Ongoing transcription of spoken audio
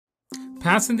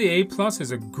Passing the A+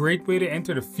 is a great way to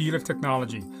enter the field of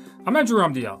technology. I'm Andrew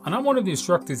Ramdiel, and I'm one of the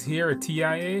instructors here at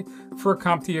CompTIA A for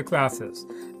CompTIA classes.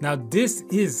 Now, this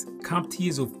is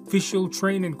CompTIA's official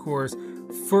training course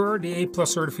for the A+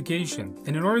 certification.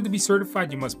 And in order to be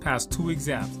certified, you must pass 2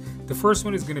 exams. The first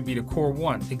one is going to be the Core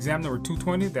 1, exam number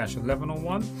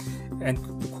 220-1101, and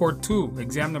the Core 2,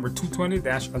 exam number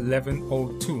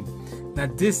 220-1102. Now,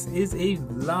 this is a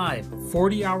live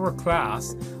 40-hour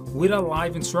class with a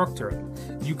live instructor.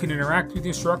 You can interact with the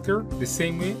instructor the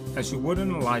same way as you would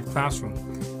in a live classroom.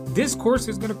 This course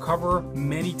is going to cover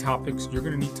many topics you're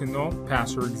going to need to know,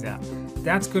 pass your exam.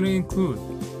 That's going to include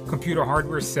computer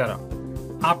hardware setup,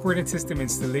 operating system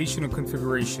installation and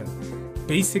configuration,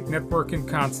 basic networking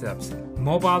concepts,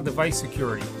 mobile device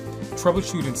security,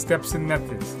 troubleshooting steps and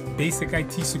methods, basic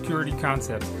IT security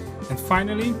concepts, and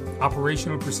finally,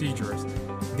 operational procedures.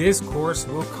 This course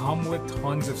will come with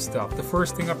tons of stuff. The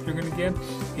first thing up you're going to get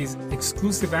is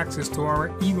exclusive access to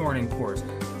our e-learning course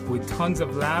with tons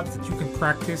of labs that you can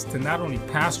practice to not only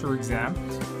pass your exam,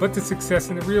 but to success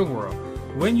in the real world.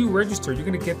 When you register, you're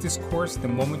going to get this course the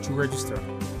moment you register.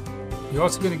 You're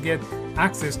also going to get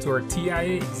access to our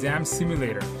TIA exam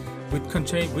simulator,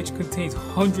 which contains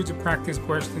hundreds of practice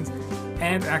questions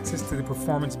and access to the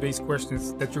performance-based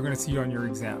questions that you're going to see on your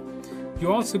exam.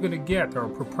 You're also going to get our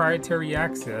proprietary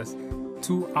access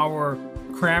to our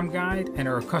cram guide and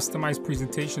our customized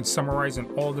presentation summarizing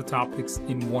all the topics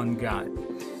in one guide.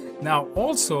 Now,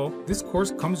 also, this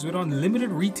course comes with unlimited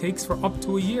retakes for up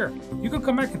to a year. You can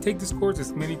come back and take this course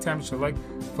as many times as you like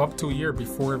for up to a year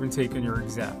before even taking your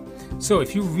exam. So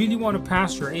if you really want to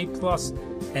pass your A+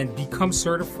 and become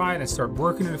certified and start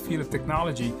working in the field of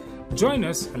technology, join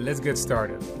us and let's get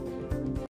started.